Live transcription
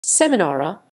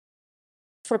Seminara.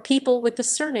 For people with the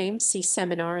surname, see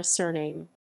Seminara surname.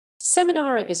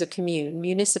 Seminara is a commune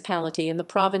municipality in the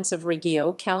province of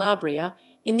Reggio Calabria,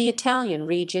 in the Italian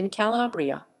region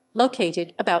Calabria,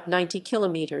 located about 90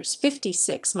 kilometers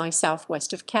 56 mi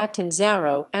southwest of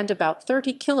Catanzaro and about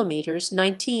 30 kilometers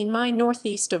 19 mi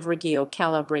northeast of Reggio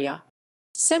Calabria.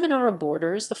 Seminara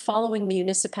borders the following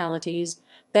municipalities: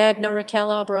 Bagnara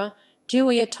Calabra,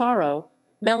 Gioia Tauro,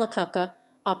 Melicuccà,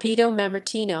 Oppido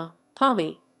Mamertina,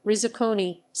 Palmi,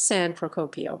 Rizziconi, San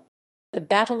Procopio. The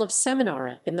Battle of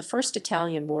Seminara in the First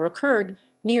Italian War occurred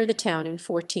near the town in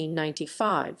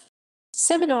 1495.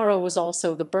 Seminara was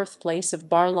also the birthplace of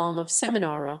Barlaam of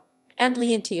Seminara and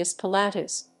Leontius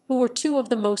Pilatus, who were two of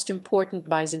the most important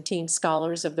Byzantine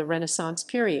scholars of the Renaissance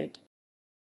period.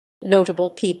 Notable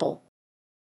people: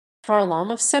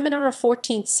 Barlaam of Seminara,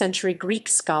 14th century Greek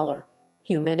scholar,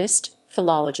 humanist,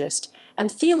 philologist, and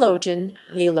theologian.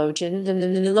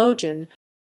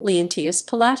 Leontius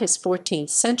Pilatus, 14th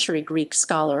century Greek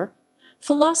scholar,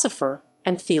 philosopher,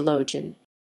 and theologian.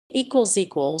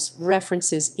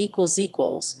 References